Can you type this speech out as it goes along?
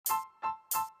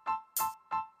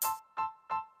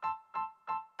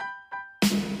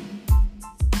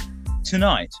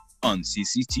Tonight on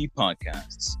CCT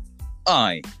Podcasts,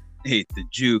 I hate the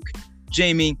Juke,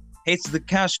 Jamie hates the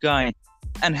cash guy,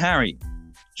 and Harry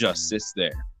just sits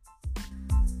there.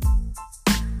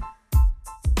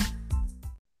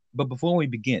 But before we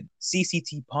begin,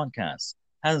 CCT Podcasts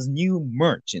has new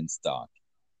merch in stock.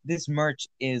 This merch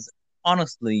is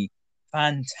honestly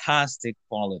fantastic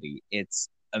quality. It's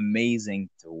amazing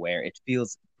to wear. It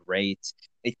feels great.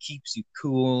 It keeps you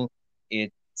cool.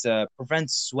 It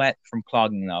prevents sweat from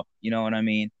clogging up. You know what I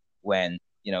mean? When,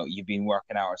 you've been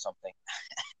working out or something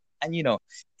and,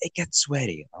 it gets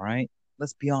sweaty, all right?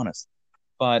 Let's be honest.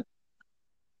 But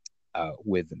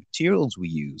with the materials we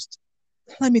used,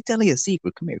 let me tell you a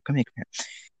secret. Come here.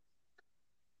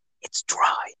 It's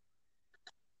dry.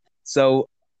 So,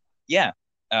 yeah.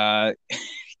 Buy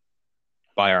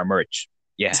our merch.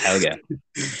 Yeah, hell yeah.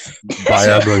 Buy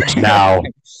our merch now,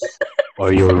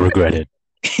 or you'll regret it.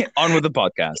 On with the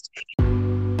podcast.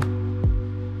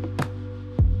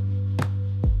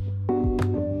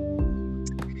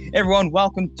 Everyone,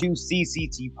 welcome to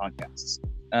CCT Podcasts.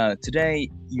 Today,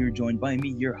 you're joined by me,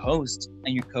 your host,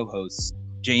 and your co-hosts,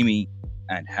 Jamie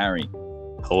and Harry.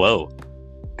 Hello.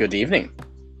 Good evening.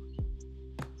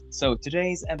 So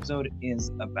today's episode is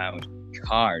about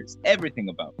cars. Everything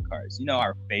about cars.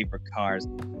 Our favorite cars,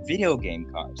 video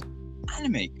game cars,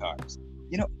 anime cars.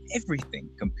 Everything.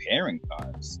 Comparing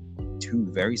cars. Two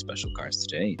very special cars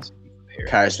today to be compared.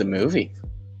 Cars the movie.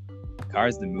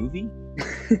 Cars the movie?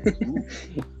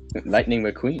 Lightning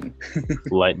McQueen.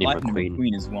 Lightning Lightning McQueen.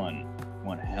 McQueen is one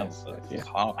hell of a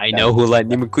car. I know who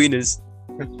Lightning McQueen is.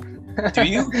 Do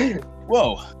you?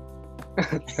 Whoa.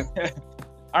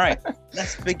 All right,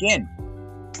 let's begin.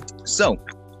 So,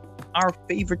 our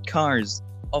favorite cars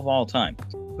of all time.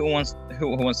 Who wants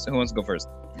to go first?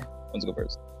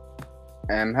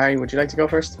 Harry, would you like to go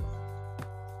first?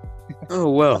 Oh,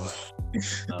 well.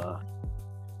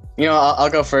 I'll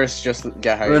go first. Just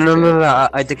get Harry. No.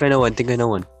 I think I know one.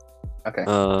 Okay.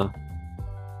 Go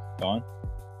on.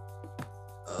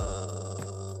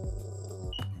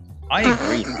 I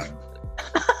agree.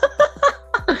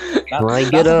 Can I That's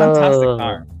get a fantastic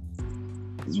car.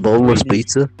 boneless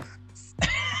pizza?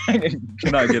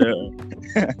 Can I get a? All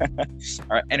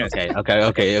right. Anyway.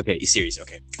 Okay. Serious.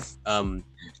 Okay.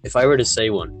 If I were to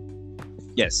say one,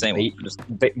 Yes. Same.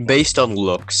 based on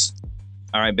looks,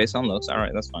 All right. Based on looks. All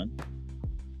right. That's fine.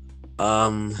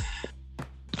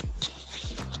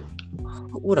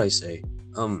 what would I say?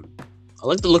 I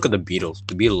like the look of the Beatles.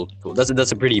 The Beetle looks cool.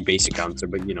 That's a pretty basic answer,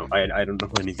 but I don't know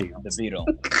anything else. The Beetle.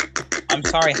 I'm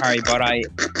sorry, Harry, but I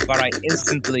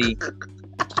instantly,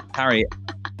 Harry.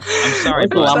 I'm sorry,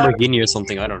 Like a but Lamborghini or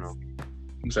something. I don't know.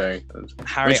 I'm sorry.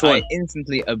 Harry, Which one? I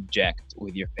instantly object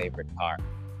with your favorite car.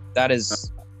 That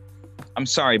is, I'm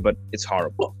sorry, but it's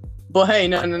horrible. But hey,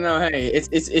 no. Hey,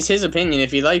 it's his opinion.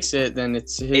 If he likes it, then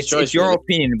it's his choice. It's your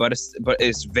opinion, but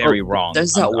it's very wrong.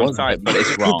 there's that I'm one. sorry, but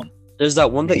it's wrong. There's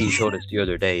that one that you showed us the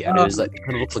other day, and it kind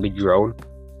of looks like a drone.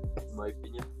 In my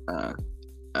opinion.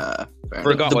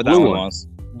 Forgot The what that blue one one. was.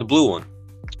 The blue one.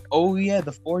 Oh yeah,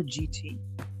 the Ford GT.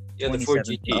 Yeah, the Ford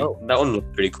 2017. GT. That one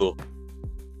looked pretty cool.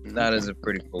 That is a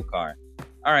pretty cool car.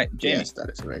 All right, Jamie. Yes, that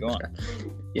is a very Go good car.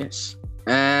 Yes.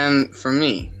 For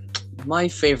me, my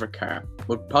favorite car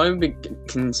would probably be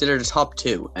considered a top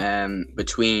two.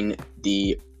 Between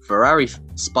the Ferrari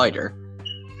Spider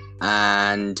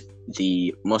and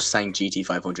the Mustang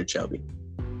GT500 Shelby.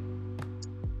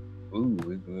 Ooh,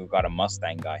 we've got a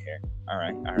Mustang guy here. All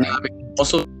right. No,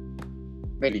 also,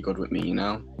 really good with me,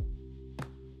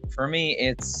 For me,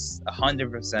 it's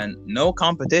 100% no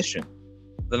competition.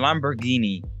 The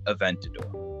Lamborghini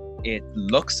Aventador. It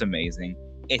looks amazing.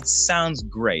 It sounds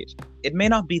great. It may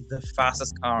not be the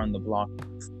fastest car on the block,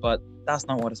 but that's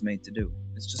not what it's made to do.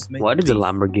 It's just made. Why to did the be.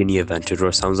 Lamborghini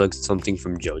Aventador sounds like something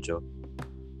from JoJo?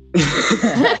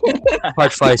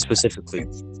 Part 5 specifically.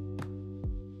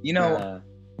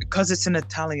 Because it's an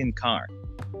Italian car.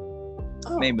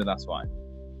 Maybe that's why.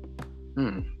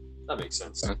 That makes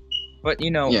sense. But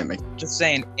Yeah, mate. just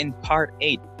saying. In part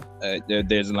 8,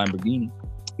 there's a Lamborghini.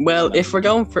 Well, if we're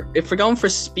going for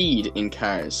speed in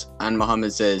cars, and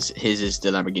Mohammed says his is the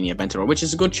Lamborghini Aventador, which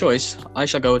is a good choice, I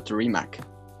shall go with the Rimac.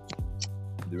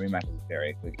 The Rimac is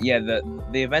very quick. Yeah, the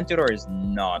Aventador is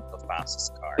not the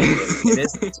fastest car. It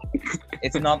is.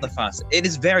 It's not the fastest. It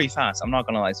is very fast. I'm not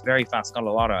gonna lie. It's very fast.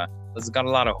 It's got a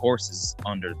lot of horses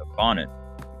under the bonnet,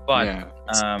 but Yeah.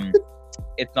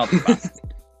 it's not the fastest.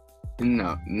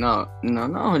 No, not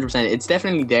 100%. It's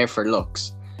definitely there for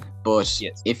looks, but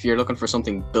Yes. if you're looking for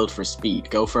something built for speed,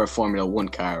 go for a Formula 1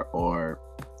 car or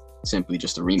simply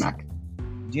just a Rimac.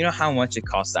 Do you know how much it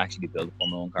costs to actually build a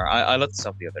Formula 1 car? I looked this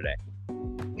up the other day.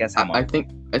 Guess how much? I think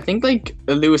I think like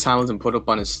Lewis Hamilton put up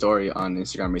on his story on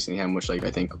Instagram recently how much like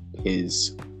I think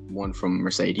his one from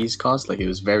Mercedes cost. Like it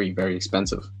was very very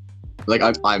expensive. Like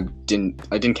I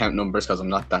didn't count numbers because I'm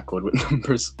not that good with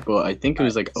numbers, but I think it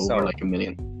was like over like $1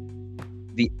 million.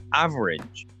 The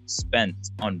average spent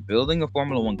on building a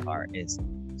Formula One car is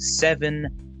 $7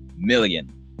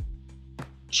 million.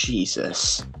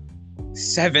 Jesus.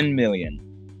 $7 million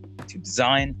to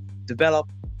design, develop,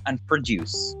 and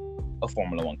produce a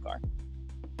Formula One car.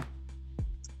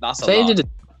 That's a lot.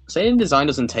 Say the design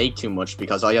doesn't take too much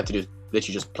because all you have to do is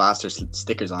literally just plaster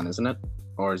stickers on, isn't it?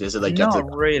 Or is it like you have Not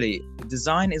to... really.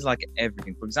 Design is like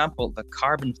everything. For example, the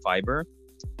carbon fiber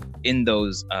in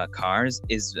those cars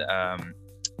is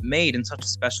made in such a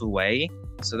special way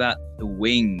so that the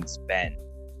wings bend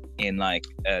in like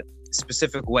a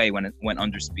specific way when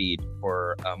under speed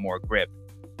for more grip,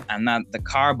 and that the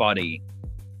car body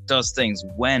does things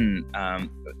when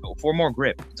for more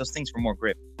grip. It does things for more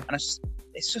grip, and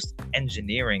it's just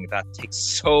engineering that takes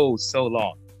so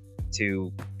long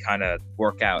to kind of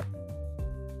work out.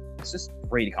 It's just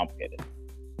really complicated.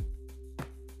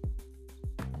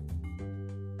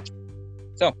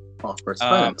 So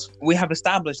we have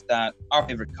established that our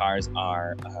favorite cars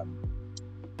are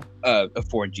a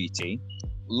Ford GT,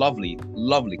 lovely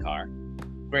car,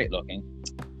 great looking,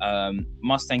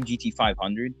 Mustang GT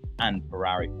 500 and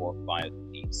Ferrari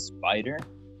 458 Spider,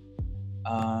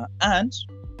 and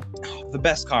the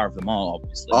best car of them all,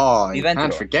 obviously. Oh, you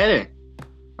can't forget it.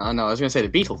 Oh no, I was gonna say the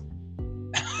Beetle.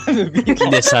 The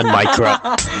Beetle. Nissan Micra.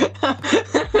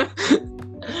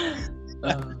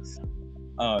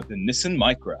 The Nissan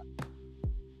Micra.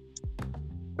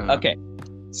 Okay,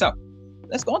 so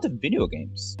let's go on to video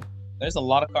games. There's a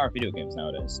lot of car video games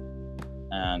nowadays,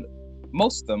 and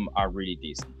most of them are really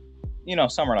decent. You know,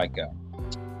 some are like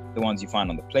the ones you find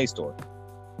on the Play Store,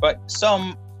 but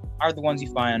some are the ones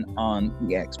you find on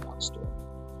the Xbox Store,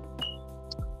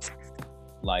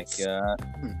 like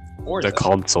Forza. The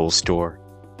console store.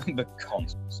 The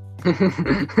consoles.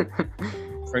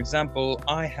 For example,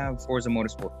 I have Forza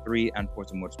Motorsport 3 and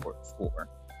Forza Motorsport 4.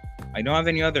 I don't have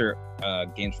any other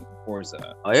games from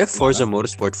Forza. I have Forza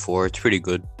Motorsport 4. It's pretty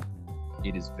good.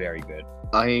 It is very good.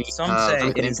 Some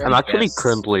say it is. I'm actually best.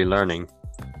 currently learning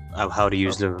how to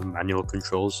use the manual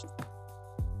controls.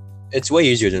 It's way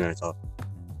easier than I thought.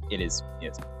 It is.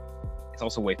 Yes. It's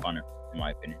also way funner, in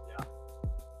my opinion. Yeah.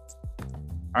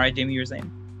 All right, Jamie, you're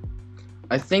saying?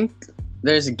 I think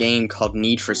there's a game called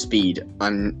Need for Speed.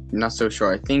 I'm not so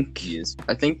sure. I think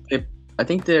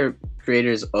the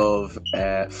creators of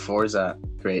Forza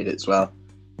created it as well.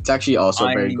 It's actually also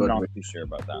very good. I'm not too sure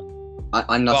about that.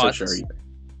 I'm not so sure either.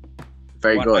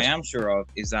 Very good. What I am sure of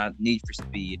is that Need for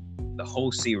Speed, the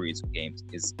whole series of games,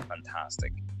 is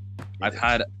fantastic. I've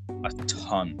had a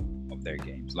ton of their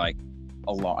games, like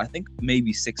a lot. I think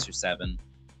maybe 6 or 7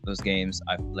 of those games.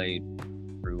 I've played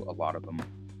through a lot of them.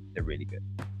 They're really good.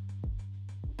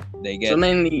 They get so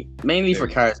mainly for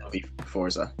cars, it'll be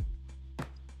Forza.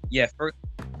 Yeah, for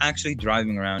actually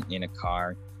driving around in a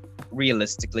car,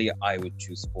 realistically, I would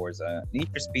choose Forza. Need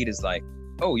for Speed is like,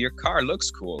 oh, your car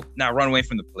looks cool. Now run away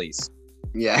from the police.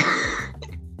 Yeah.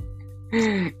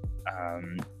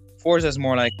 Forza is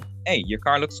more like, hey, your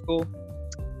car looks cool.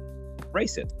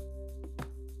 Race it.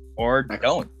 Or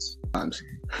don't.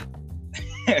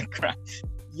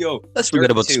 Yo, let's forget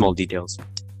about the small details.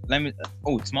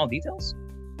 Small details?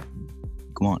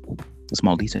 Come on, the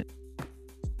small detail.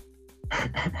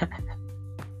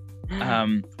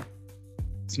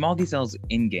 Small details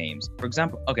in games. For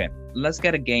example, okay, let's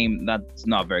get a game that's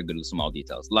not very good with small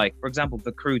details. Like, for example,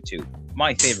 The Crew 2,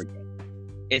 my favorite game.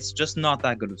 It's just not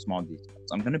that good with small details.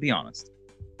 I'm gonna be honest.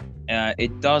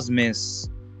 It does miss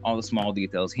all the small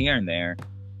details here and there,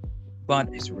 but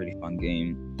it's a really fun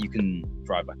game. You can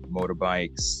drive like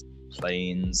motorbikes,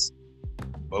 planes,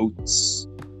 boats,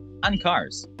 and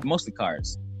cars. Mostly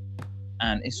cars.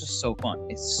 And it's just so fun.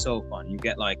 It's so fun. You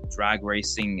get like drag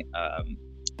racing,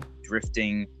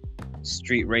 drifting,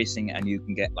 street racing, and you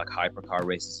can get like hypercar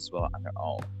races as well, and they're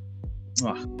all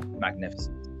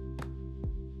magnificent.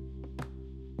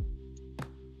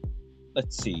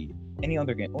 Let's see. Any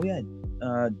other game? Oh yeah,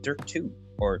 Dirt 2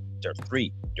 or Dirt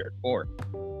 3, Dirt 4.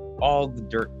 All the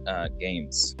Dirt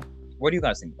games. What do you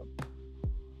guys think of them?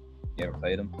 You ever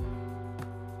played them?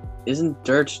 Isn't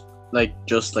Dirt like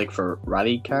just like for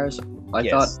rally cars? I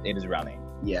thought it is rallying.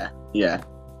 Yeah.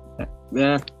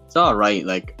 It's all right.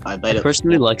 Like I played it.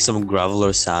 Personally, like some gravel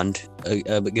or sand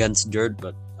against dirt,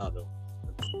 but no.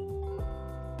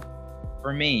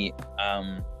 For me,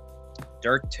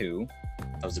 Dirt 2.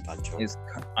 That was a bad joke.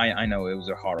 I know it was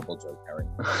a horrible joke, Harry.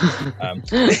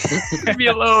 Leave me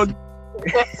alone.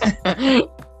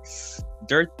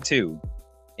 Dirt 2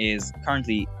 is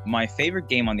currently my favorite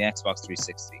game on the Xbox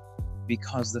 360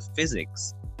 because the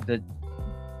physics, the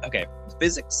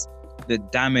physics, the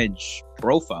damage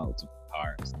profiles of the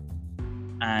cars,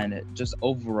 and just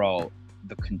overall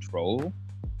the control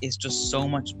is just so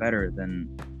much better than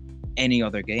any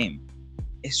other game.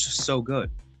 It's just so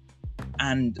good.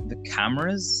 And the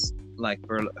cameras, like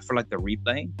for like the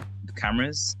replay, the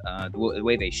cameras, the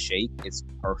way they shake is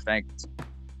perfect.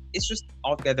 It's just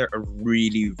altogether a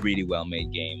really, really well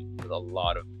made game with a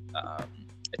lot of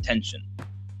attention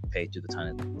paid to the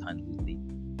tiny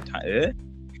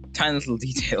little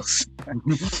details.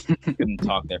 Couldn't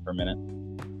talk there for a minute.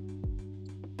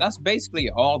 That's basically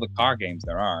all the car games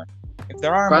there are. If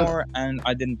there are more, and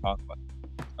I didn't talk about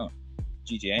it. Oh,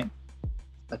 GTA.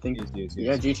 I think Yes.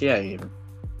 yeah, GTA even.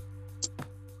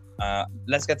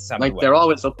 Let's get this out of Like the way. they're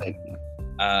always updating.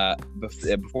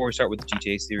 Before we start with the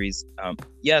GTA series,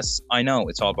 yes, I know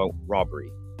it's all about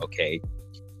robbery, okay,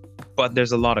 but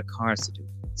there's a lot of cars to do,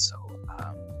 so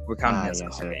we're counting this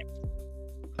as a car game.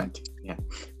 Plenty, yeah.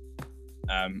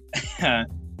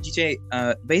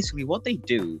 GTA, basically what they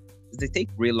do is they take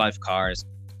real life cars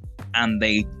and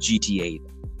they GTA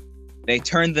them. They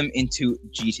turn them into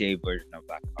GTA version of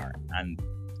that car, and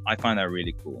I find that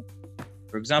really cool.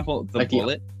 For example, the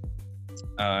Bullet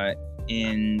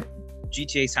in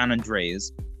GTA San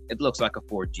Andreas, it looks like a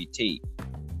Ford GT.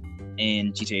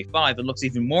 In GTA 5, it looks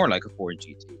even more like a Ford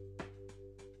GT.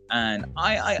 And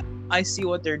I see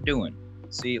what they're doing.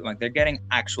 See, like they're getting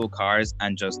actual cars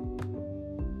and just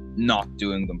not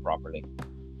doing them properly.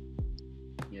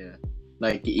 Yeah.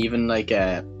 Like even like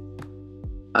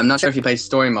I'm not sure if you played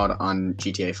story mode on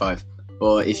GTA 5,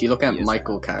 but if you look at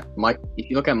if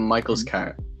you look at Michael's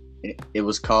car, it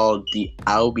was called the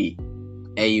Audi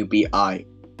AUBI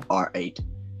R8.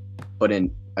 But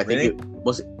I think it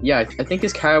was I think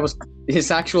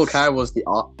his actual car was the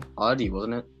Audi,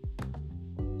 wasn't it?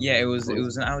 Yeah, it was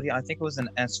an Audi. I think it was an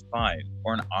S5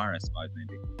 or an RS5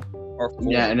 maybe. Or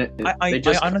 4. Yeah, and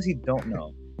I honestly don't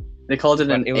know. They called it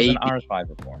It was an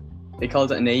RS5 before. They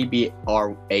called it an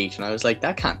ABR8, and I was like,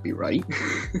 that can't be right.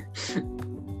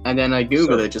 And then I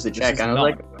googled it just to check, and I was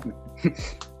like,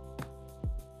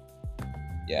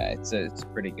 yeah, it's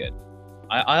pretty good.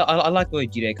 I like the way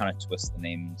GTA kind of twists the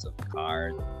names of the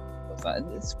cars.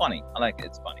 It's funny. I like it.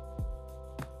 It's funny.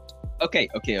 Okay.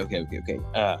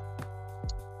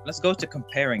 Let's go to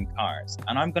comparing cars,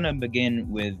 and I'm gonna begin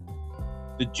with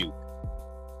the Juke.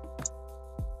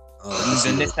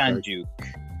 The Nissan Juke.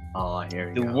 oh, here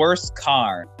you The go. worst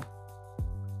car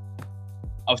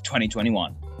of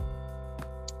 2021.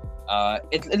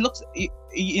 It looks, the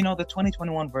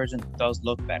 2021 version does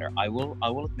look better. I will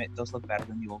admit, it does look better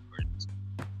than the old versions,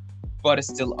 but it's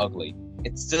still ugly.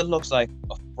 It still looks like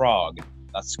a frog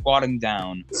that's squatting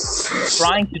down,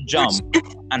 trying to jump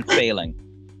and failing.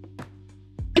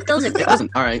 It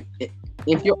doesn't. All right.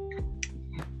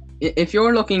 If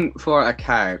you're looking for a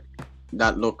car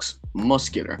that looks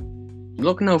muscular,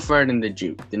 look no further than the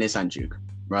Nissan Juke,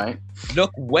 right?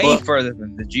 Look way further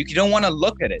than the Juke. You don't want to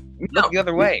look at it. Look the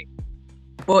other way.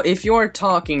 But if you're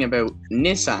talking about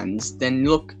Nissans, then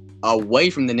look away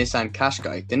from the Nissan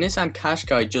Qashqai. The Nissan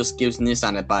Qashqai just gives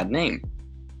Nissan a bad name.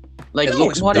 Like, No,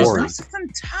 look, it's what is boring. this? It's a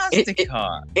fantastic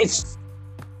car.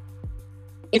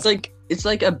 It's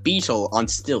like a Beetle on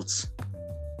stilts.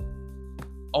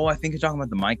 Oh, I think you're talking about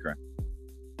the Micra.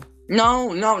 No.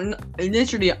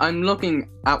 Literally, I'm looking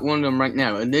at one of them right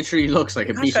now. It literally looks like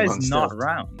a That Beetle on guy's not stilts.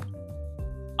 round.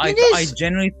 It I is.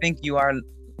 genuinely think you are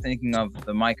thinking of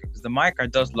the Micra, because the Micra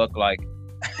does look like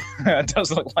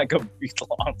a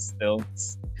Beetle on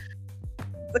stilts.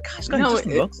 The Qashqai just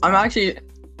looks. I'm actually.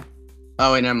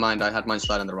 Oh wait, never mind. I had mine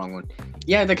slide on the wrong one.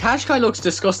 Yeah, the Qashqai looks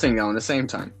disgusting though. At the same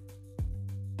time,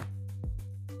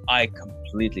 I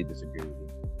completely disagree with you.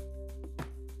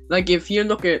 like if you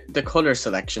look at the color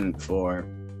selection for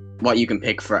what you can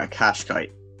pick for a Qashqai,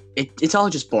 it's all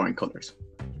just boring colors.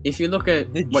 If you look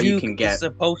at The what you Juke can is get,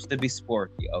 supposed to be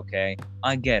sporty, okay?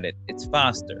 I get it. It's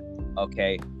faster,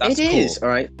 okay? That's it cool. is all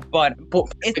right. But But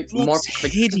it it's looks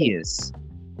hideous.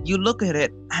 You look at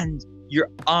it and your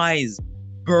eyes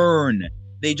burn.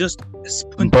 They just Burn with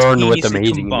spontaneously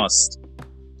amazing- combust.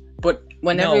 But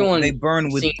when No, everyone they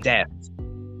burn with see- death.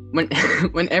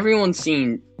 when everyone's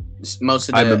seen most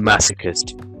of the I'm a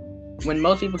masochist. when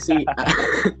most people see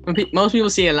most people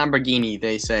see a Lamborghini,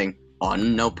 they say, "Oh,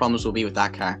 no problems will be with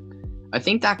that car." I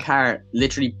think that car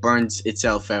literally burns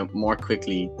itself out more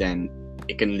quickly than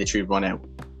it can literally run out.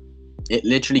 It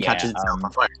literally Yeah, catches itself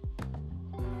on fire.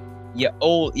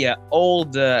 Old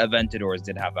Aventadors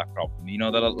did have that problem. You know,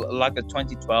 that like the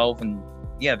 2012 and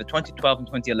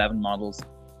 2011 models,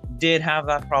 did have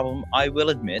that problem, I will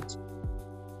admit.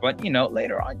 But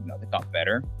later on, they got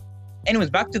better.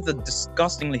 Anyways, back to the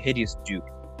disgustingly hideous Duke.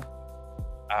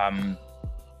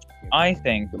 I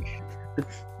think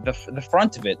the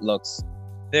front of it looks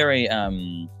very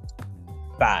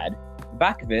bad. The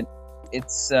back of it,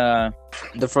 it's The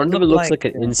front of it looks like-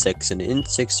 like an insect, and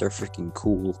insects are freaking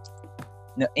cool.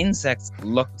 no, insects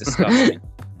look disgusting.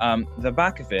 The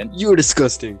back of it, You're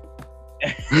disgusting.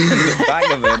 the back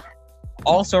of it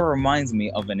also reminds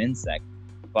me of an insect,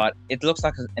 but it looks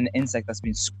like an insect that's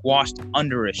been squashed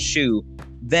under a shoe,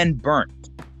 then burnt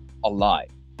alive.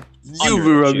 You Under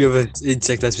remind the me of an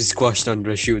insect that's been squashed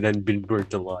under a shoe and then been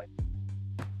burnt alive.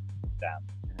 Damn.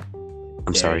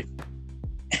 I'm Yeah. sorry.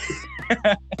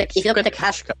 If you look at the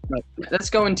cash car, let's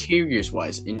go interiors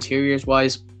wise. Interiors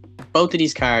wise, both of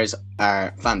these cars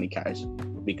are family cars.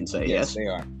 We can say yes. They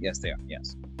are. Yes, they are.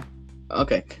 Yes.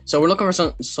 Okay, so we're looking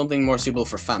for something more suitable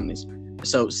for families.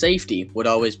 So safety would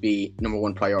always be number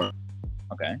one priority.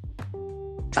 Okay.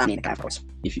 Family in the car, of course.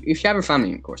 If you have a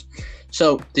family, of course.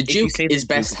 So the you Duke say the is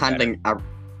best Duke is handling.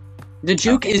 The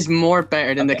Duke Okay. is more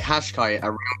better than the Okay. Qashqai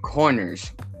around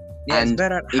corners. Yeah, it's And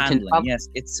better at it can handling. up- Yes,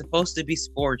 it's supposed to be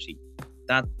sporty.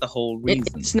 That's the whole reason.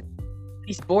 It's not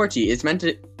really sporty. It's meant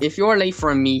to. If you're late for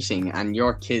a meeting and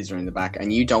your kids are in the back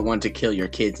and you don't want to kill your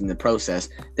kids in the process,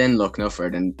 then look no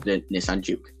further than the Nissan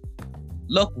Duke.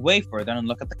 Look way further and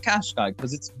look at the Qashqai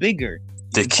because it's bigger.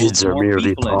 The You can kids put are more merely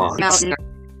people in it. pawns.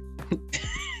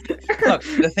 Look,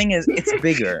 the thing is, it's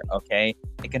bigger. Okay,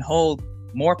 it can hold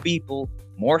more people,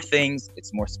 more things.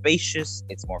 It's more spacious.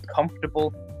 It's more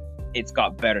comfortable. It's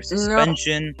got better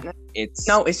suspension. It's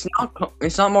No, it's not.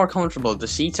 It's not more comfortable. The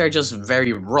seats are just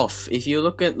very rough. If you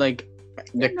look at like,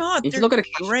 they're not. if They're you look at a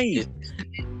great.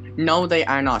 no, they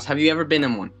are not. Have you ever been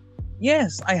in one?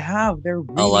 Yes, I have. They're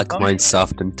really I like comfortable. mine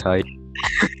soft and tight.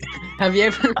 Have you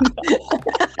ever?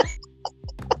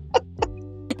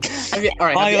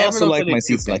 I also like my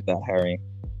seats like that, Harry.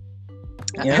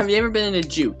 Yeah. Have you ever been in a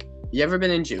Duke? You ever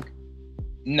been in Duke?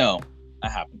 No, I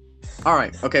haven't. All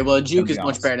right. Okay. Well, a Duke be is much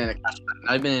honest. better than a Qashqai.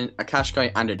 I've been in a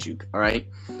Qashqai and a Duke. All right.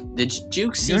 The Duke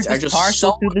You're seats are just just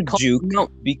partial so to the Duke. No,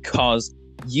 Because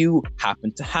you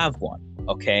happen to have one.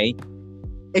 Okay.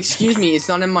 excuse me. It's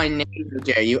not in my name, how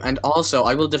dare you? And also,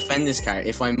 I will defend this car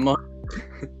if I must.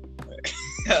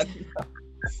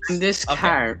 This Okay.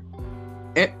 car,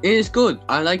 it is good.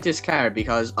 I like this car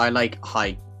because I like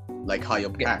high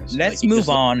up cars. Let's Like, you move just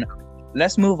look- on.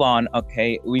 Let's move on.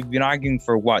 Okay, we've been arguing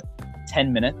for what,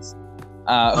 10 minutes?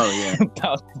 Oh yeah.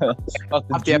 about the Half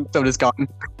the Duke. episode is gone.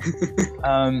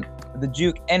 The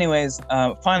Duke. Anyways,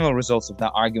 final results of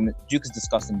that argument. Duke is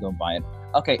disgusting. Don't buy it.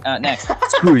 Okay. Next,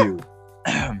 Screw you.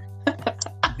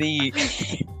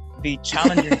 the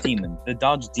Challenger Demon, the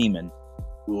Dodge Demon,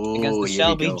 against Ooh, the here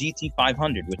Shelby we go.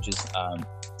 GT500, which is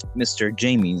Mr.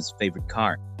 Jamie's favorite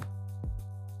car.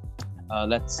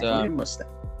 Let's Mustang.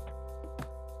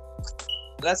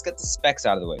 let's get the specs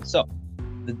out of the way. So,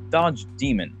 the Dodge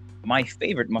Demon, my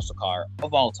favorite muscle car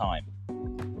of all time,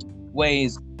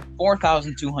 weighs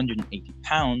 4,280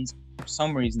 pounds. For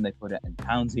some reason, they put it in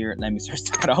pounds here. Let me search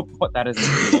that up. What that is in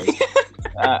kilos.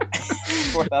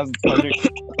 4,280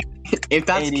 If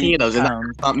that's kilos, and pounds.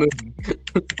 that's not moving.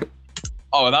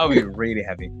 Oh, that would be really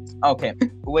heavy. Okay,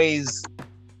 weighs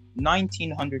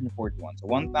 1,941, so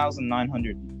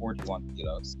 1,941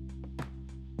 kilos.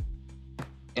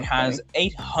 It has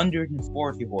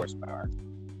 840 horsepower.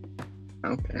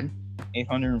 Okay.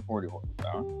 840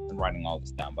 horsepower. I'm writing all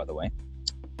this down, by the way.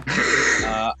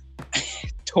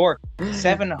 Torque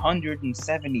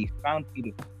 770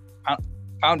 pound-feet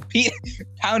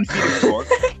of torque.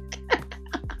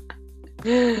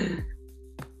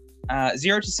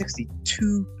 0 to 60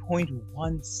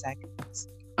 2.1 seconds.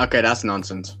 Okay, that's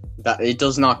nonsense. That it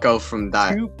does not go from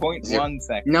that. 2.1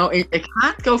 seconds. No, it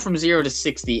can't go from 0 to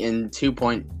 60 in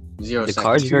 2.0 The seconds.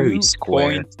 car's very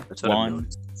square. That's what I've 1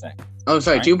 noticed. second. Oh,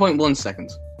 sorry, Right? 2.1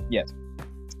 seconds. Yes.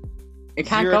 It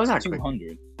can't 0 go to that quick.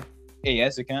 200.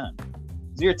 Yes, it can.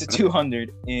 0 to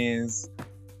 200 is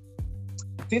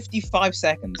 55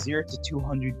 seconds. 0 to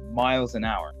 200 miles an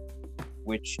hour,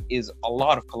 which is a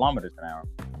lot of kilometers an hour.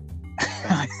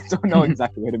 I don't know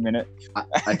exactly. Wait a minute.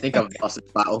 I think I've lost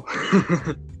this battle.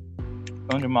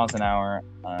 200 miles an hour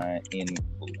in.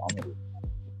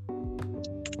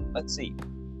 Let's see.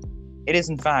 It is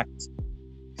in fact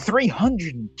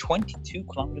 322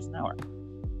 kilometers an hour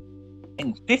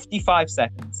in 55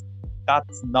 seconds.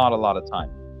 That's not a lot of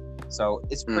time, so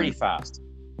it's pretty fast.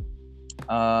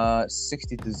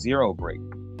 60 to 0 brake,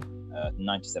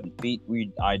 97 feet.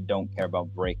 I don't care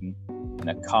about braking in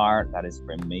a car that is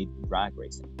made for drag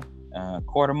racing.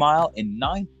 Quarter mile in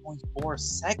 9.4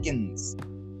 seconds.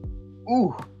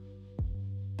 Ooh.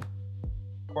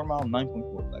 Quarter mile,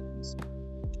 9.4 seconds.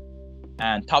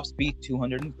 And top speed,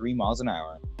 203 miles an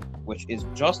hour, which is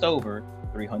just over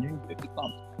 350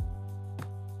 kilometers.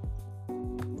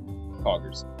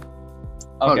 Poggers.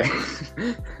 Okay.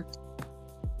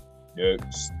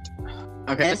 Next.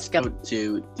 Okay, let's go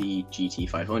to the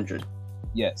GT500.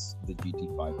 Yes, the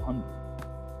GT500.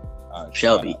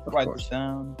 Shelby, of write course. this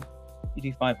down.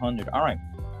 GT500. All right.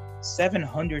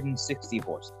 760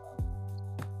 horsepower.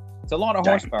 It's a lot of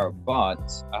Dang. horsepower, but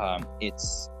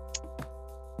it's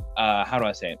how do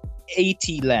I say it?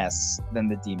 80 less than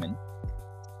the Demon.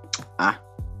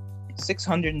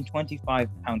 625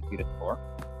 pound-feet of torque,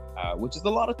 which is a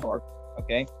lot of torque.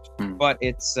 Okay, but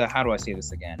it's how do I say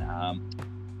this again?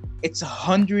 It's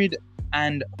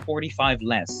 145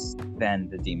 less than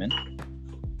the Demon.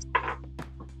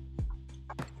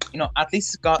 You know, at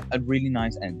least it's got a really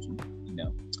nice engine. You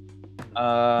know,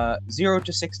 0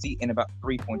 to 60 in about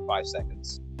 3.5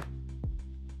 seconds,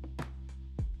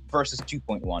 versus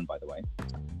 2.1, by the way.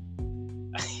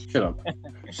 Shut up.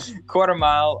 Quarter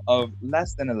mile of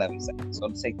less than 11 seconds. So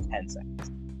let's say 10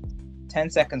 seconds. 10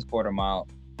 seconds quarter mile.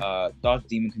 Dodge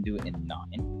Demon can do it in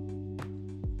 9.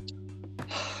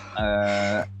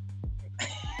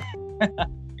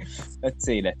 Let's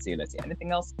see.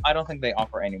 Anything else? I don't think they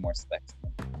offer any more specs.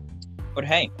 But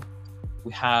hey,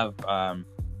 we have,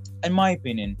 in my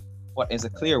opinion, what is a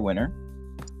clear winner.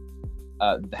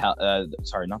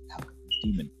 Sorry, not the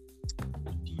Demon.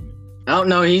 Oh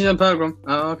no, he's a Pilgrim.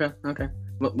 Oh, okay.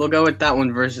 We'll go with that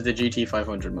one versus the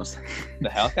GT500 Mustang. The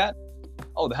Hellcat?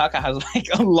 Oh, the Hellcat has like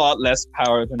a lot less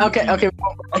power than. Okay. The We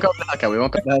won't go with the Hellcat. We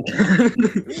won't go with the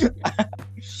Hellcat.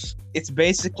 It's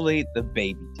basically the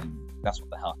baby demon. That's what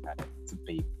the Hellcat is. It's a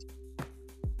baby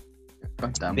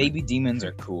demon. Damn. Baby demons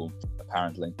are cool,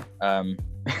 apparently.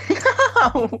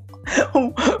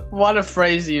 What a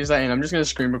phrase you're saying. I'm just gonna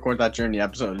screen record that during the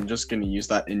episode. I'm just gonna use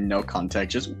that in no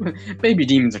context. Just baby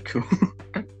demons are cool.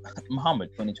 Muhammad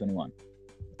 2021.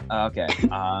 Okay.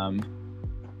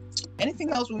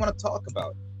 Anything else we want to talk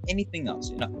about? Anything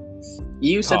else? You know.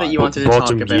 You said that you wanted to talk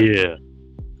Bottom about. gear.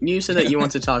 You said that you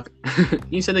wanted to talk.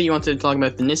 You said that you wanted to talk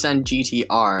about the Nissan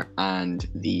GTR and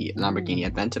the Lamborghini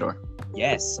Aventador.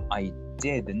 Yes, I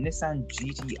did. The Nissan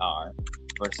GTR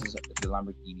versus the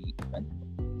Lamborghini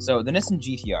Aventador. So the Nissan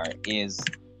GTR is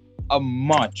a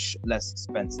much less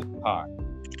expensive car,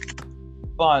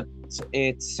 but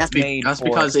it's That's made for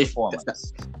because if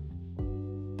performance.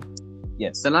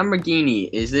 Yes. the Lamborghini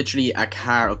is literally a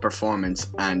car of performance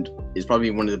and is probably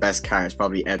one of the best cars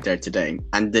probably out there today,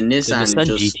 and the The Nissan Nissan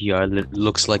just GTR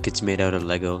looks like it's made out of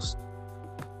Legos.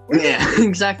 yeah,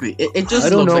 exactly. It just I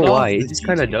don't looks know like why. a- It just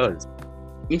kind of does.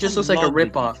 It just I looks like a love the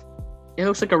rip-off. It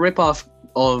looks like a rip-off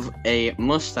of a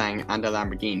Mustang and a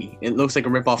Lamborghini. It looks like a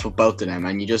rip-off of both of them,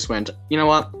 and you just went, you know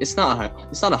what? It's not a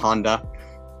Honda.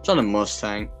 It's not a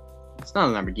Mustang. It's not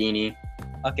a Lamborghini.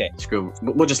 Okay. Screw.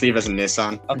 We'll just leave it as a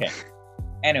Nissan. Okay.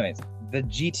 Anyways, the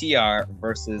GTR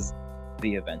versus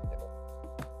the Aventador.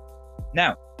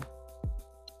 Now,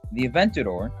 the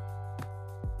Aventador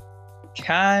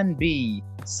can be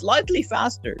slightly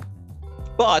faster,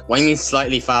 but Why do you mean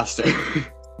slightly faster?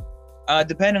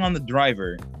 depending on the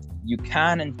driver, you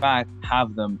can in fact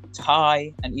have them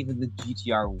tie and even the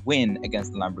GTR win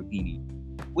against the Lamborghini,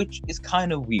 which is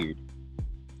kind of weird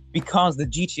because the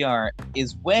GTR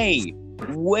is way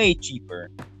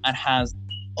cheaper and has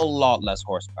a lot less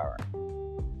horsepower.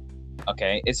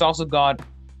 Okay, it's also got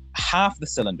half the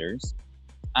cylinders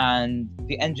and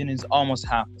the engine is almost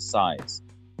half the size.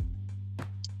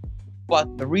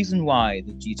 But the reason why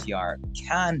the GTR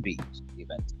can beat the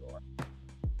Aventador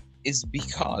is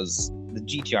because the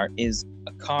GTR is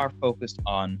a car focused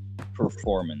on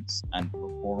performance, and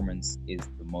performance is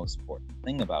the most important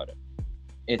thing about it.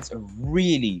 It's a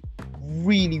really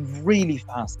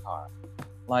fast car.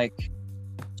 Like,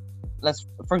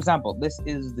 for example, this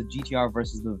is the GTR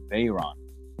versus the Veyron.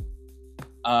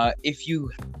 The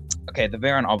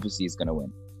Veyron obviously is going to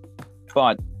win,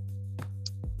 but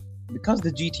because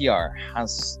the GTR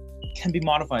can be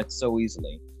modified so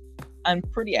easily and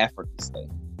pretty effortlessly,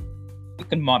 you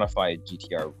can modify a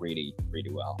GTR really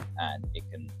well, and it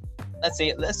can, let's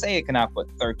say it can output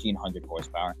 1,300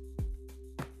 horsepower,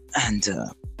 and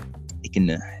it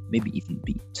can maybe even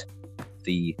beat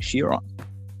the Chiron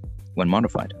when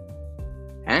modified.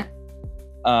 Huh?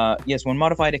 Yes, when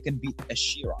modified, it can beat a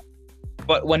Chiron,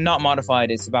 but when not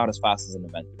modified, it's about as fast as an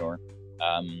Aventador.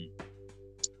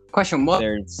 Question: What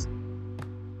There's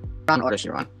or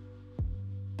Chiron?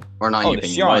 Or not? Oh, in the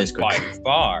your opinion, why Chiron is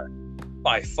good?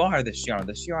 by far the Chiron.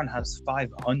 The Chiron has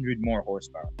 500 more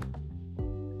horsepower.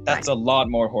 That's a lot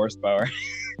more horsepower.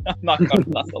 I'm not gonna.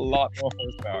 That's a lot more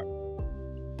horsepower.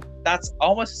 That's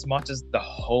almost as much as the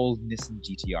whole Nissan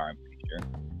GTR. I'm pretty sure.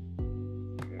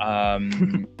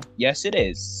 Yes, it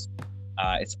is.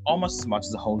 It's almost as much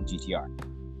as the whole GTR.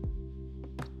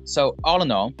 So all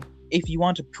in all, if you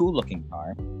want a cool-looking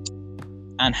car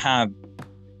and have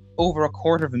over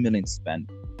 $250,000 spent,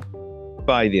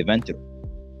 buy the Aventador.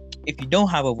 If you don't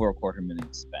have over $250,000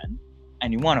 to spend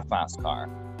and you want a fast car,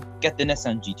 get the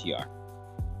Nissan GTR.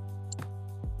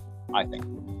 I think.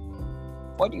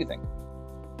 What do you think?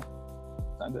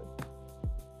 Sound good?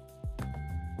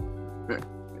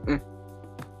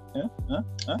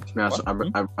 To be honest,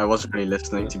 I wasn't really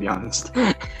listening, to be honest.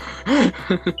 Damn.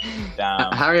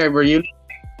 Harry, were you?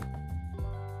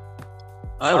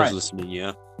 I was Alright. listening.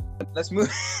 Yeah. Let's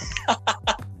move.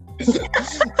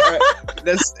 Alright,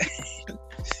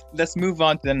 let's move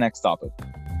on to the next topic.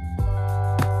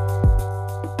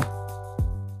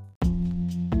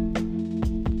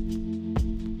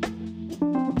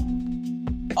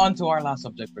 On to our last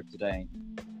subject for today,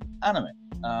 anime.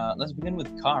 Let's begin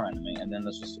with car anime, and then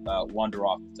let's just wander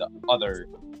off to other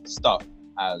stuff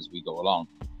as we go along.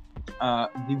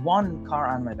 The one car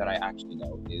anime that I actually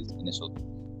know is Initial D,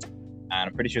 and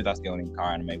I'm pretty sure that's the only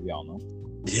car anime we all know.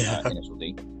 Yeah. Initial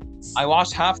D. I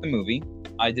watched half the movie.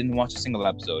 I didn't watch a single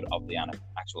episode of the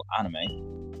actual anime.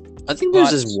 I think there's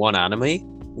But- this one anime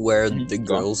where Mhm, the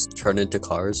go on. girls turn into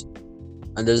cars,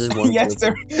 and there's this one. Yes,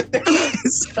 girl- there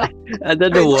is. And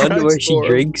then the one where she Transform.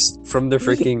 drinks from the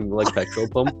freaking like petrol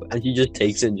pump, and she just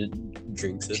takes it and just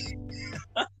drinks it.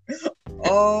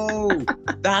 Oh,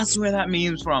 that's where that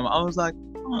meme's from. I was like,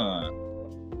 huh.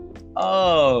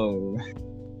 Oh.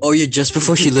 Oh yeah, just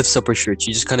before she lifts up her shirt,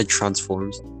 she just kind of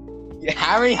transforms.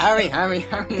 Harry.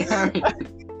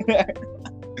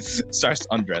 Starts to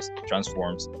undress,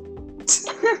 transforms.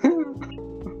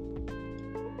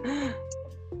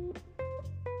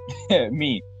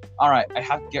 Me. Alright, I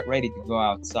have to get ready to go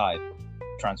outside.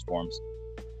 Transforms.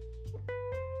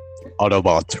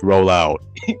 Autobots, roll out.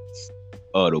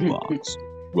 Autobots,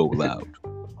 roll out.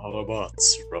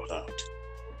 Autobots, roll out.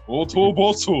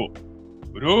 Autobots,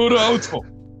 roll out.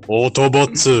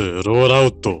 Autobots, roll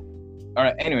out.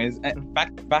 Alright, anyways,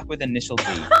 back with Initial D.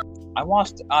 I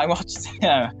watched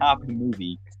half of the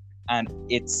movie, and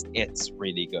it's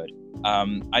really good.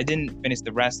 I didn't finish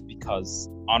the rest because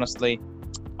honestly,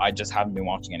 I just haven't been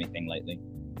watching anything lately.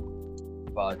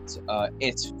 But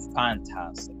it's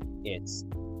fantastic. It's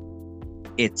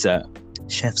a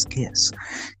chef's kiss.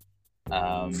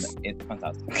 It's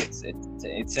fantastic.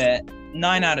 It's a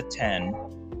 9 out of 10.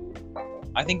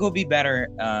 I think it would be better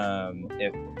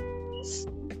if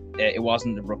it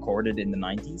wasn't recorded in the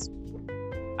 90s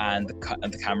and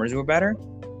the cameras were better.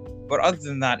 But other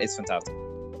than that, it's fantastic.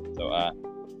 So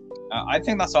I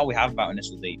think that's all we have about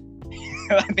Initial D.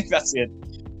 I think that's it.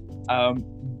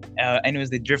 Anyways,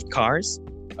 they drift cars.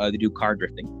 They do car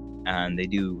drifting, and they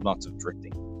do lots of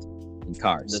drifting in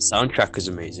cars. The soundtrack is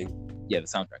amazing. Yeah, the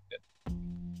soundtrack good.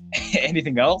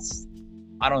 Anything else?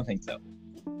 I don't think so.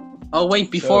 Oh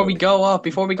wait, before So- we go off,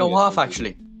 yes.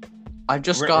 actually, I've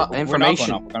just We're got not information.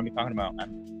 going off. We're gonna be talking about.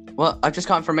 Well, I've just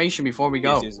got information before we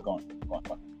go. Yes, go on.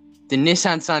 The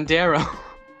Nissan Sandero.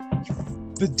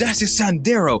 The Dacia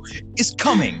Sandero is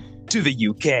coming to the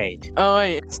UK. Oh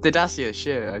wait, it's the Dacia.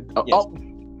 Shit. Oh, Yes. oh.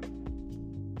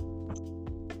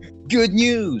 Good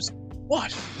news!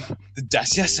 What? The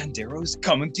Dacia Sandero is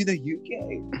coming to the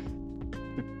UK.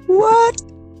 What?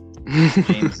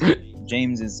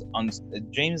 James is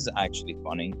actually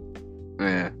funny.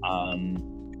 Yeah.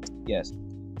 Yes.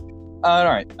 All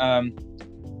right.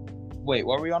 Wait,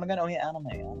 what were we on again? Oh yeah, anime.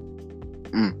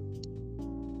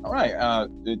 All right.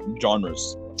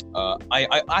 Genres.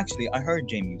 I actually heard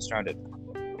Jamie started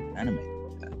anime.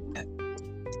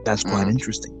 That's quite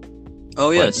interesting.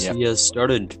 Oh yes, yeah. he has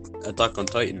started Attack on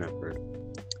Titan. I've heard.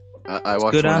 I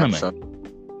watched good one anime. episode.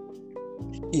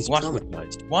 He's What?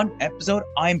 traumatized. One episode.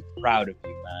 I'm proud of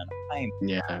you, man.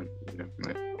 Yeah.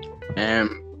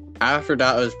 After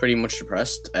that, I was pretty much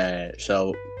depressed.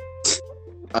 So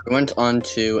I went on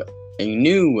to a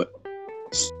new,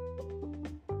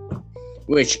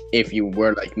 which, if you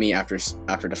were like me after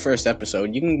the first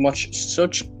episode, you can watch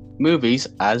such movies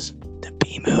as the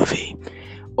B movie,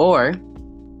 or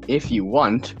if you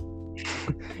want,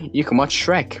 you can watch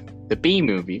Shrek, the B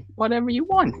movie, whatever you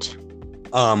want.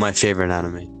 Oh, my favorite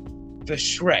anime. The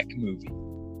Shrek movie.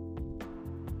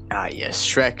 Ah, yes,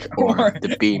 Shrek or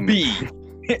the B movie.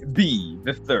 B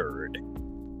the third.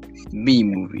 B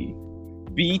movie.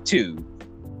 B2.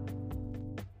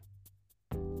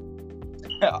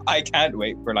 I can't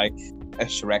wait for like a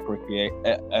Shrek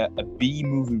a B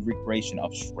movie recreation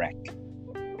of Shrek.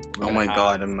 We're Oh gonna my have,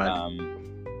 God, I'm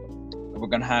We're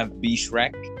gonna have B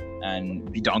Shrek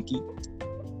and B Donkey.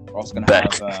 We're also gonna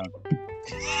Beck. have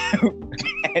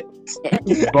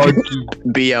Barky.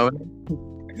 Fiona.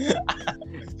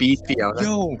 B Fiona.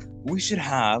 Yo, we should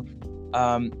have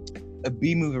a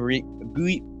B movie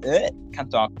can't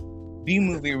talk. B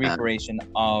movie recreation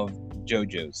of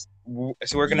JoJo's.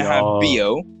 So we're gonna have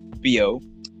Yo. Bio,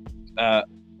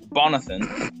 Bonathan,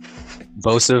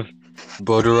 Bosov.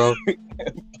 Bodoro.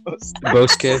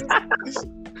 Bosuke.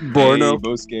 Borno. Hey,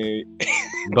 Bosuke,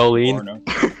 Bolin. Borno.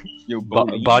 Yo,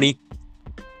 Bolin. Bonnie.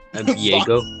 And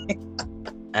Diego.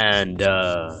 And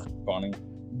Bonnie.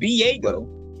 Biego.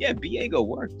 Yeah, Biego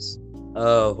works.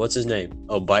 what's his name?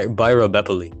 Oh, Byro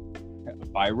Bepley.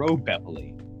 Byro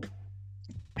Bepley.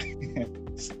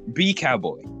 B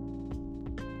Cowboy.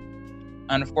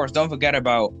 And of course, don't forget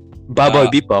about Boy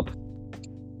Bebop.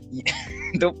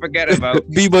 don't forget about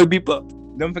B-Boy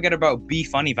Bebop. don't forget about B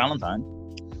Funny Valentine.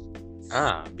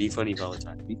 Ah, Be Funny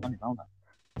Valentine. B Funny Valentine.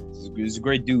 He's a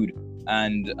great dude.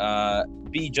 And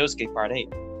B Josuke Part 8.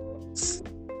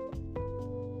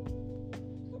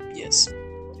 Yes.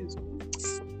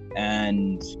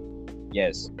 And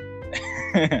yes.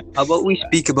 How about we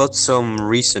speak about some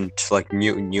recent, like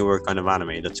newer kind of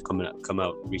anime that's come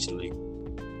out recently?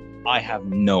 I have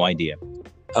no idea.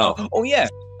 Oh, Oh yeah.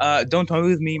 Don't Toy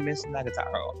With Me, Miss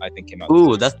Nagataro, I think came out.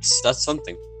 ooh, that's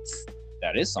something.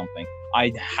 That is something.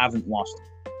 I haven't watched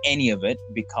any of it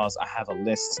because I have a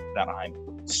list that I'm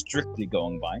strictly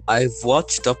going by. I've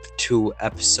watched up to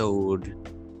episode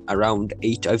around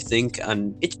 8, I think,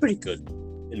 and it's pretty good,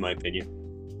 in my opinion.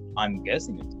 I'm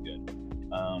guessing it's good.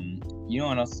 You know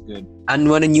what else is good? And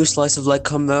when a new slice of life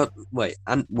comes out,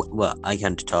 well, I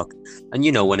can't talk. And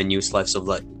you know, when a new slice of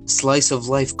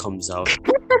life comes out,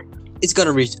 it's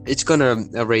gonna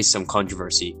raise some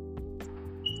controversy.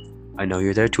 I know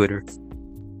you're there, Twitter.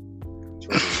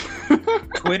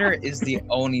 Twitter is the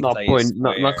only Not place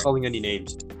not calling any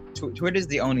names. Twitter is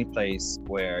the only place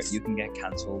where you can get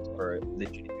cancelled for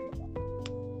literally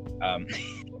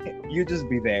you just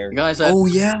be there. Guys, Oh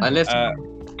yeah, I lived.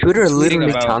 Twitter tweeting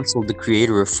literally about- canceled the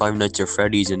creator of Five Nights at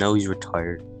Freddy's, and now he's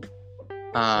retired.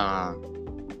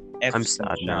 I'm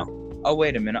sad now. Oh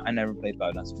wait a minute, I never played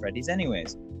Five Nights at Freddy's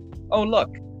anyways. Oh look,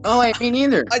 Oh, me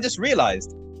neither. I just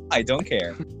realized. I don't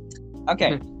care.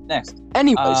 Okay, next.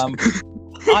 Anyways,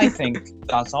 I think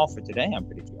that's all for today. I'm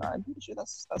pretty sure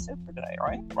that's it for today,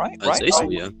 right? I'd say so,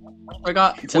 yeah. I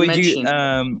forgot to Would mention.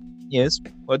 you yes.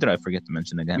 What did I forget to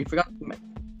mention again? We forgot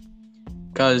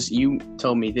because you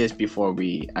told me this before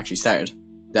we actually started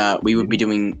that we would be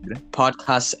doing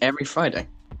podcasts every Friday.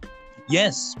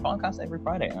 Yes, podcast every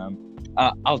Friday.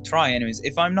 I'll try anyways.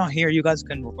 If I'm not here, you guys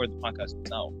can record the podcast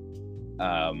yourself.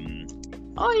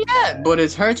 Oh yeah, but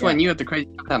it hurts when you have to create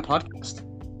that podcast.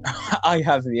 I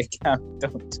have the account,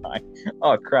 don't I?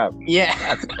 Oh crap. Yeah.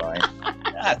 That's fine.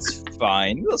 That's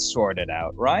fine. We'll sort it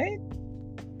out, right?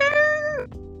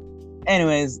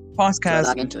 Anyways, podcast.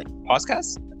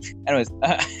 Anyways,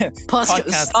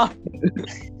 Podcast.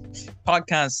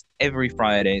 podcast every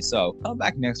Friday. So come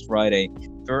back next Friday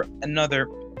for another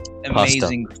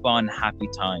amazing, fun, happy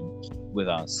time with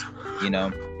us. You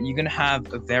know, you're gonna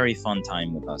have a very fun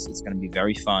time with us. It's gonna be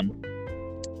very fun.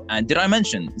 And did I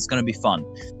mention it's gonna be fun?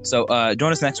 So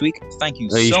join us next week. Thank you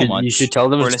so much. You should tell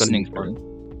them for it's gonna listening. be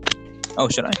fun. Oh,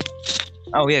 should I?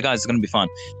 Oh yeah, guys, it's gonna be fun.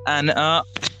 And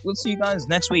we'll see you guys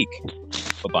next week.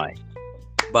 Bye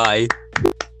bye. Bye.